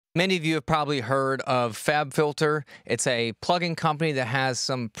Many of you have probably heard of FabFilter. It's a plugin company that has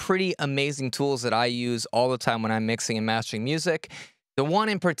some pretty amazing tools that I use all the time when I'm mixing and mastering music. The one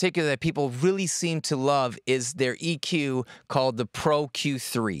in particular that people really seem to love is their EQ called the Pro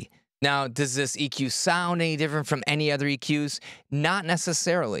Q3. Now, does this EQ sound any different from any other EQs? Not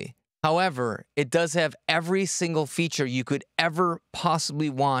necessarily. However, it does have every single feature you could ever possibly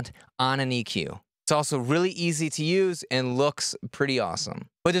want on an EQ. It's also really easy to use and looks pretty awesome.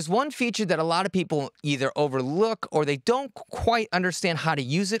 But there's one feature that a lot of people either overlook or they don't quite understand how to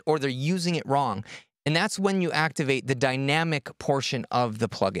use it or they're using it wrong. And that's when you activate the dynamic portion of the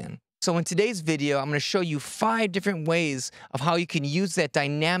plugin. So in today's video, I'm going to show you 5 different ways of how you can use that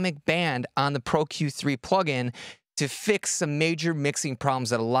dynamic band on the Pro Q3 plugin to fix some major mixing problems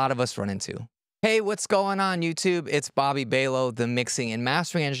that a lot of us run into. Hey, what's going on, YouTube? It's Bobby Balo, the mixing and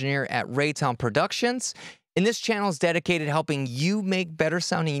mastering engineer at Raytown Productions. And this channel is dedicated to helping you make better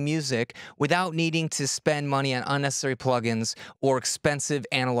sounding music without needing to spend money on unnecessary plugins or expensive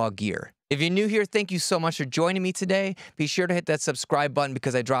analog gear. If you're new here, thank you so much for joining me today. Be sure to hit that subscribe button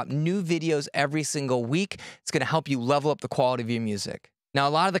because I drop new videos every single week. It's going to help you level up the quality of your music. Now, a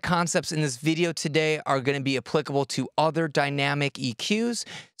lot of the concepts in this video today are going to be applicable to other dynamic EQs.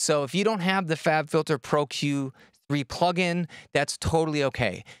 So if you don't have the FabFilter Pro Q3 plugin, that's totally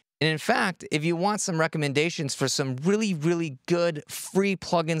okay. And in fact, if you want some recommendations for some really, really good free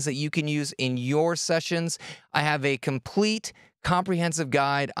plugins that you can use in your sessions, I have a complete comprehensive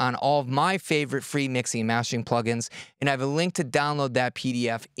guide on all of my favorite free mixing and mastering plugins, and I have a link to download that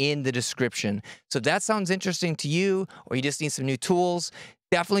PDF in the description. So if that sounds interesting to you, or you just need some new tools,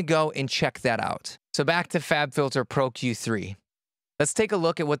 definitely go and check that out. So back to FabFilter Pro Q3. Let's take a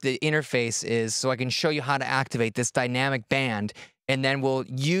look at what the interface is so I can show you how to activate this dynamic band, and then we'll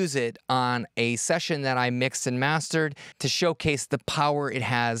use it on a session that I mixed and mastered to showcase the power it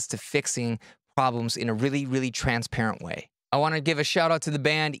has to fixing problems in a really, really transparent way. I want to give a shout out to the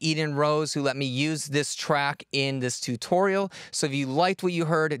band Eden Rose who let me use this track in this tutorial. So if you liked what you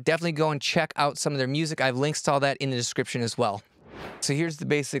heard, definitely go and check out some of their music. I have links to all that in the description as well. So here's the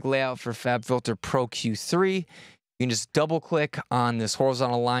basic layout for FabFilter Pro Q3. You can just double click on this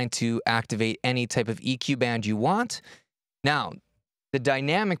horizontal line to activate any type of EQ band you want. Now, the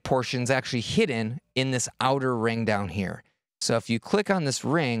dynamic portion is actually hidden in this outer ring down here. So if you click on this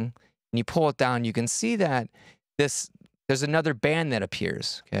ring and you pull it down, you can see that there's another band that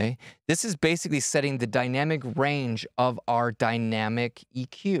appears, okay? This is basically setting the dynamic range of our dynamic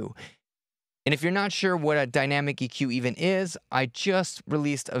EQ. And if you're not sure what a dynamic EQ even is, I just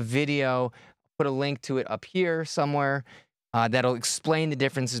released a video, put a link to it up here somewhere, that'll explain the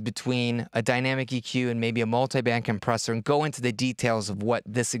differences between a dynamic EQ and maybe a multi-band compressor and go into the details of what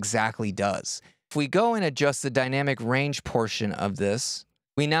this exactly does. If we go and adjust the dynamic range portion of this,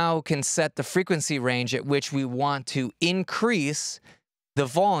 we now can set the frequency range at which we want to increase the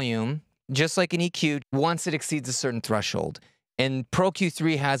volume, just like an EQ, once it exceeds a certain threshold. And Pro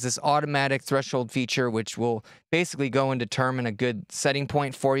Q3 has this automatic threshold feature, which will basically go and determine a good setting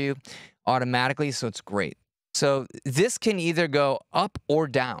point for you automatically, so it's great. So this can either go up or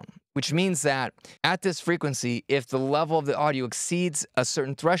down, which means that at this frequency, if the level of the audio exceeds a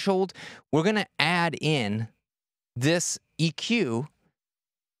certain threshold, we're going to add in this EQ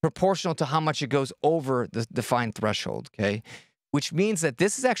proportional to how much it goes over the defined threshold, okay? Which means that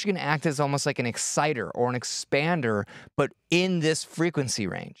this is actually going to act as almost like an exciter or an expander, but in this frequency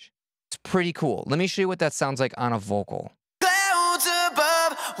range. It's pretty cool. Let me show you what that sounds like on a vocal.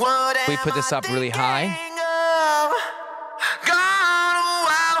 We put this up really high.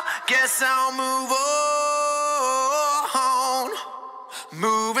 Guess I'll move on,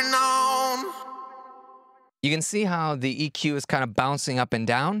 moving on. You can see how the EQ is kind of bouncing up and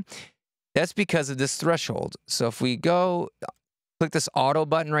down. That's because of this threshold. So if we go, click this auto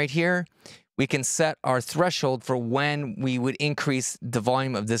button right here, we can set our threshold for when we would increase the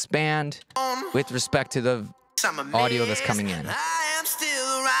volume of this band with respect to the audio that's coming in. I am still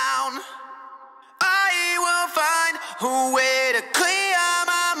around. I will find a way to clear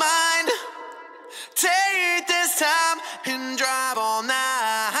my mind. Take this time and drive all night.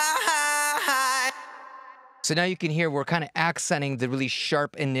 So now you can hear we're kind of accenting the really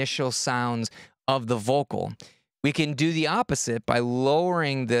sharp initial sounds of the vocal. We can do the opposite by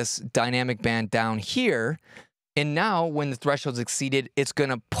lowering this dynamic band down here. And now when the threshold's exceeded, it's going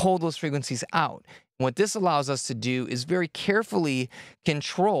to pull those frequencies out. What this allows us to do is very carefully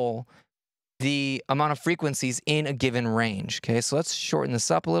control the amount of frequencies in a given range. Okay, so let's shorten this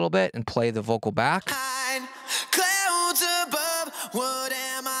up a little bit and play the vocal back. Clouds above, what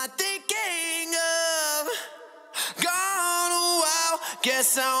am I thinking of? Gone a while, guess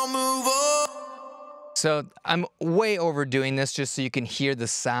Guess I'll move on. So I'm way overdoing this just so you can hear the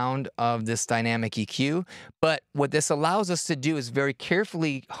sound of this dynamic EQ. But what this allows us to do is very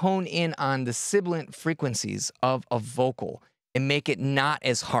carefully hone in on the sibilant frequencies of a vocal and make it not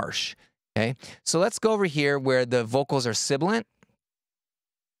as harsh. Okay, so let's go over here where the vocals are sibilant.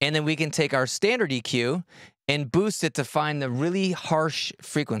 And then we can take our standard EQ and boost it to find the really harsh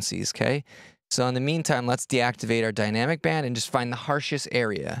frequencies, okay? So in the meantime, let's deactivate our dynamic band and just find the harshest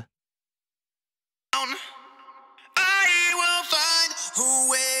area. I will find a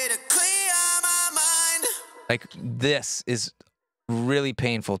way to clear my mind. Like, this is really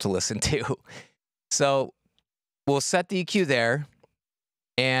painful to listen to. So we'll set the EQ there,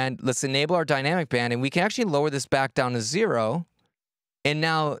 and let's enable our dynamic band, and we can actually lower this back down to 0. And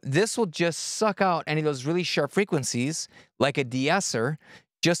now this will just suck out any of those really sharp frequencies, like a De-Esser,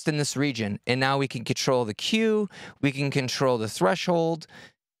 just in this region. And now we can control the Q, we can control the threshold,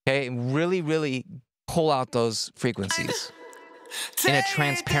 okay, and really, really pull out those frequencies in a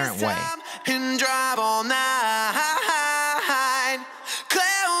transparent way. And drive all night.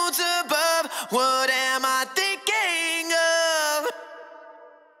 Clouds above, what am I thinking of?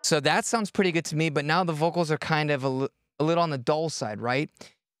 So that sounds pretty good to me, but now the vocals are kind of a little on the dull side, right?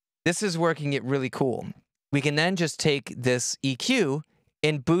 This is where it can get really cool. We can then just take this EQ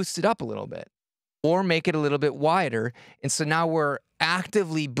and boost it up a little bit or make it a little bit wider. And so now we're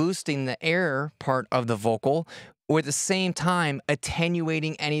actively boosting the air part of the vocal or at the same time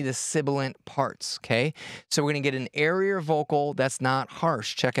attenuating any of the sibilant parts, okay? So we're gonna get an airier vocal that's not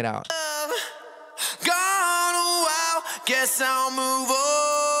harsh. Check it out. Gone a while, guess I'll move on.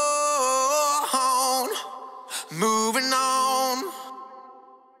 Moving on.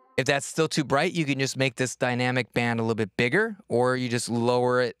 If that's still too bright, you can just make this dynamic band a little bit bigger, or you just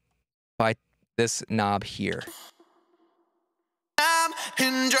lower it by this knob here.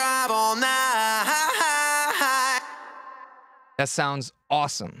 And drive all night. That sounds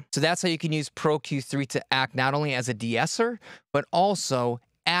awesome. So that's how you can use Pro Q3 to act not only as a de-esser, but also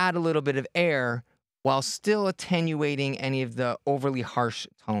add a little bit of air while still attenuating any of the overly harsh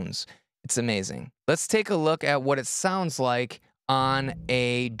tones. It's amazing. Let's take a look at what it sounds like on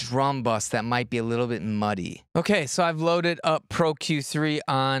a drum bus that might be a little bit muddy. Okay, so I've loaded up Pro Q3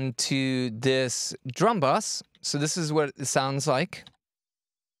 onto this drum bus. So this is what it sounds like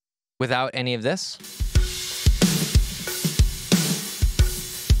without any of this.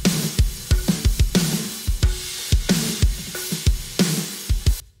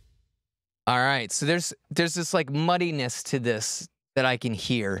 All right, so there's this like muddiness to this that I can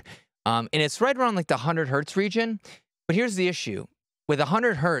hear. And it's right around like the 100 hertz region. But here's the issue. With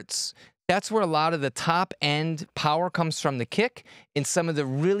 100 hertz, that's where a lot of the top end power comes from the kick and some of the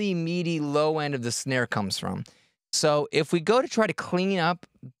really meaty low end of the snare comes from. So if we go to try to clean up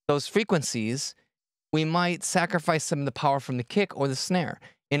those frequencies, we might sacrifice some of the power from the kick or the snare.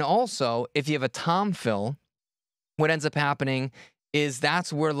 And also, if you have a tom fill, what ends up happening is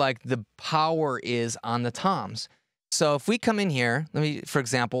that's where like the power is on the toms. So if we come in here, let me, for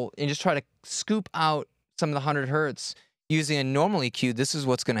example, and just try to scoop out some of the 100 hertz using a normal EQ, this is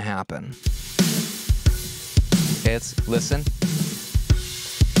what's going to happen. Okay, let's listen.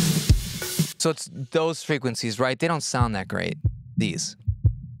 So it's those frequencies, right? They don't sound that great, these.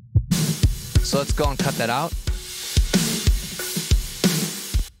 So let's go and cut that out.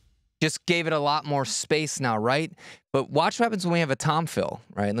 Just gave it a lot more space now, right? But watch what happens when we have a tom fill,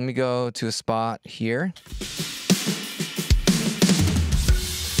 right? Let me go to a spot here.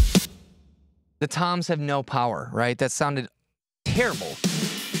 The toms have no power, right? That sounded terrible.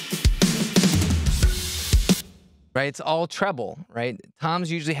 Right? It's all treble, right?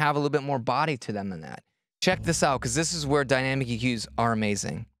 Toms usually have a little bit more body to them than that. Check this out, because this is where dynamic EQs are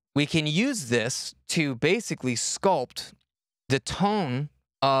amazing. We can use this to basically sculpt the tone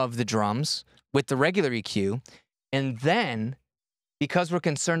of the drums with the regular EQ, and then, because we're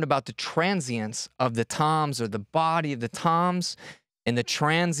concerned about the transients of the toms or the body of the toms, and the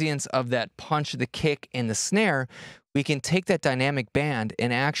transients of that punch of the kick and the snare, we can take that dynamic band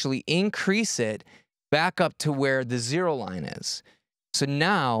and actually increase it back up to where the 0 line is. So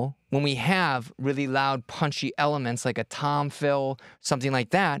now, when we have really loud, punchy elements like a tom fill, something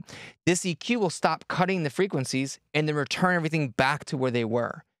like that, this EQ will stop cutting the frequencies and then return everything back to where they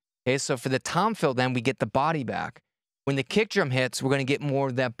were. Okay, so for the tom fill, then we get the body back. When the kick drum hits, we're going to get more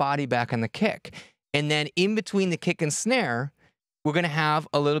of that body back on the kick. And then in between the kick and snare, we're going to have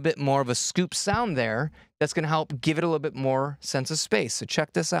a little bit more of a scoop sound there that's going to help give it a little bit more sense of space. So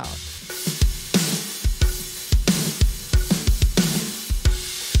check this out.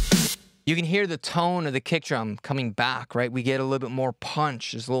 You can hear the tone of the kick drum coming back, right? We get a little bit more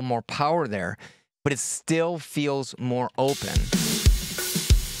punch. There's a little more power there, but it still feels more open.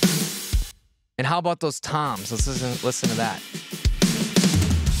 And how about those toms? Let's listen to that.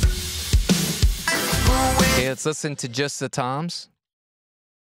 Okay, let's listen to just the toms.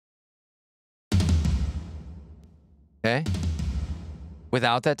 Okay.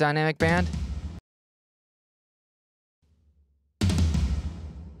 Without that dynamic band.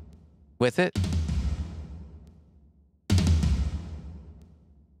 With it.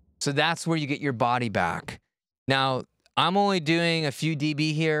 So that's where you get your body back. Now, I'm only doing a few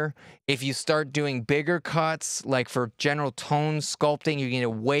dB here. If you start doing bigger cuts, like for general tone sculpting, you're getting a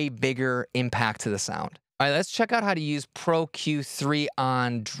way bigger impact to the sound. All right, let's check out how to use Pro Q3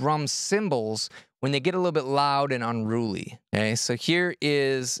 on drum cymbals when they get a little bit loud and unruly. Okay, so here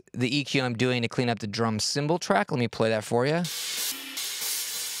is the EQ I'm doing to clean up the drum cymbal track. Let me play that for you.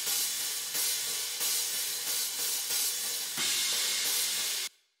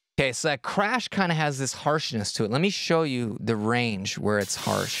 Okay, so that crash kind of has this harshness to it. Let me show you the range where it's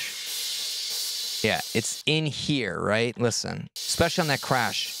harsh. Yeah, it's in here, right? Listen, especially on that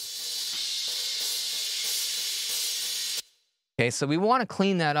crash. Okay, so we want to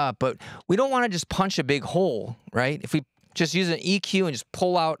clean that up, but we don't want to just punch a big hole, right? If we just use an EQ and just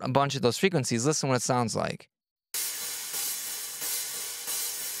pull out a bunch of those frequencies, listen what it sounds like.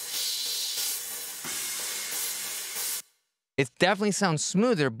 It definitely sounds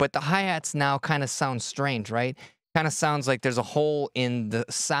smoother, but the hi-hats now kind of sound strange, right? Kind of sounds like there's a hole in the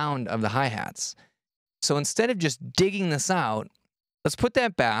sound of the hi-hats. So instead of just digging this out, let's put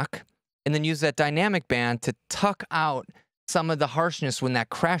that back and then use that dynamic band to tuck out some of the harshness when that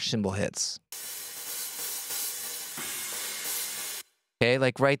crash cymbal hits. Okay,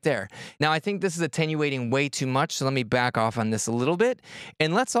 like right there. Now, I think this is attenuating way too much, so let me back off on this a little bit.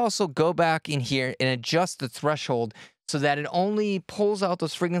 And let's also go back in here and adjust the threshold so that it only pulls out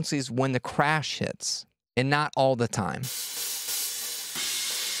those frequencies when the crash hits, and not all the time.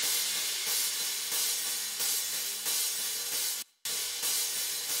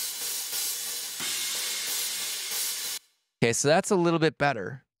 Okay, so that's a little bit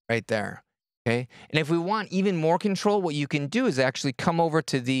better right there. Okay, and if we want even more control, what you can do is actually come over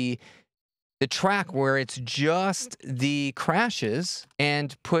to the track where it's just the crashes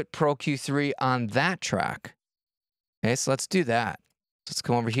and put Pro Q3 on that track. Okay, so let's do that. Let's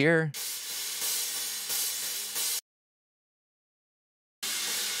come over here.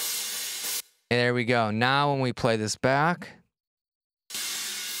 And there we go. Now when we play this back,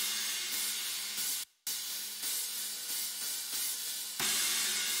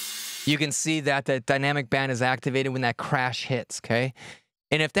 you can see that the dynamic band is activated when that crash hits, okay?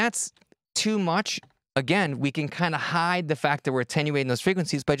 And if that's too much, again, we can kind of hide the fact that we're attenuating those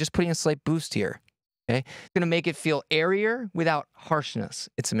frequencies by just putting a slight boost here, okay? It's going to make it feel airier without harshness.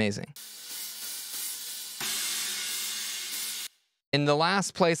 It's amazing. And the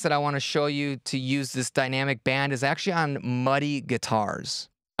last place that I want to show you to use this dynamic band is actually on muddy guitars.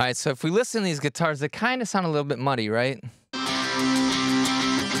 All right, so if we listen to these guitars, they kind of sound a little bit muddy, right?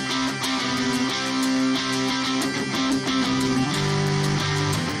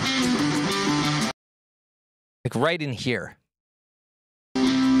 Like right in here.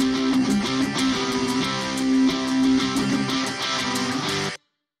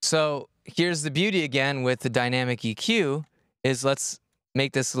 So here's the beauty again with the dynamic EQ is let's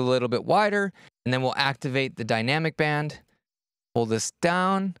make this a little bit wider and then we'll activate the dynamic band, pull this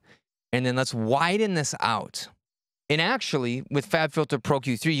down, and then let's widen this out. And actually with FabFilter Pro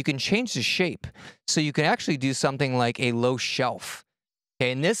Q3, you can change the shape. So you can actually do something like a low shelf.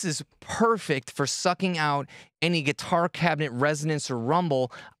 Okay, and this is perfect for sucking out any guitar cabinet resonance or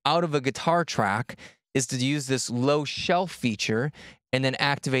rumble out of a guitar track, is to use this low shelf feature and then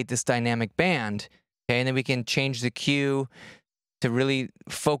activate this dynamic band. Okay, and then we can change the Q to really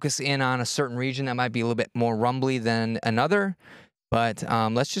focus in on a certain region that might be a little bit more rumbly than another. But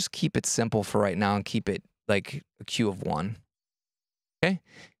let's just keep it simple for right now and keep it like a Q of 1. Okay,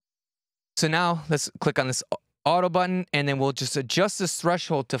 so now let's click on this auto button, and then we'll just adjust this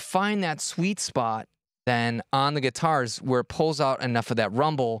threshold to find that sweet spot then on the guitars where it pulls out enough of that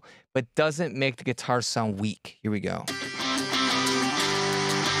rumble, but doesn't make the guitar sound weak. Here we go.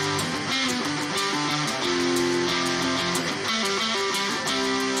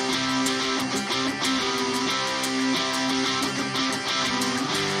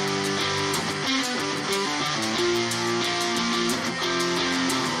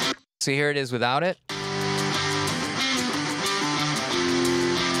 So here it is without it.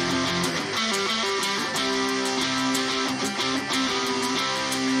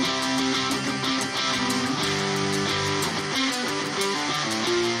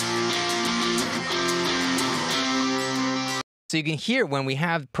 So you can hear when we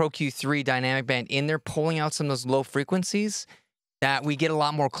have Pro Q3 dynamic band in there pulling out some of those low frequencies, that we get a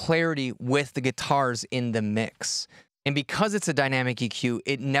lot more clarity with the guitars in the mix. And because it's a dynamic EQ,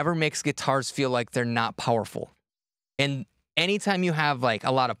 it never makes guitars feel like they're not powerful. And anytime you have like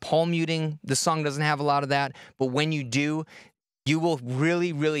a lot of palm muting, the song doesn't have a lot of that, but when you do, you will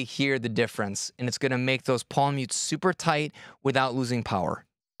really, really hear the difference. And it's gonna make those palm mutes super tight without losing power.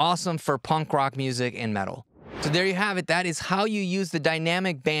 Awesome for punk rock music and metal. So there you have it. That is how you use the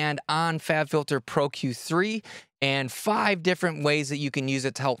dynamic band on FabFilter Pro Q3 and 5 different ways that you can use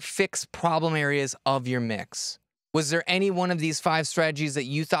it to help fix problem areas of your mix. Was there any one of these 5 strategies that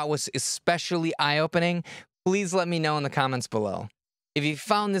you thought was especially eye-opening? Please let me know in the comments below. If you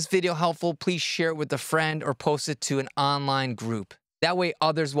found this video helpful, please share it with a friend or post it to an online group. That way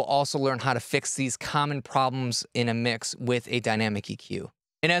others will also learn how to fix these common problems in a mix with a dynamic EQ.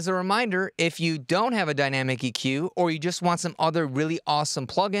 And as a reminder, if you don't have a dynamic EQ or you just want some other really awesome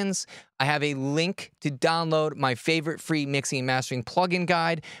plugins, I have a link to download my favorite free mixing and mastering plugin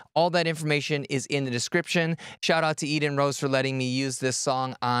guide. All that information is in the description. Shout out to Eden Rose for letting me use this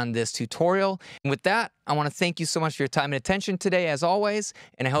song on this tutorial. And with that, I want to thank you so much for your time and attention today, as always,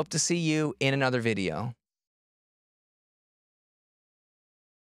 and I hope to see you in another video.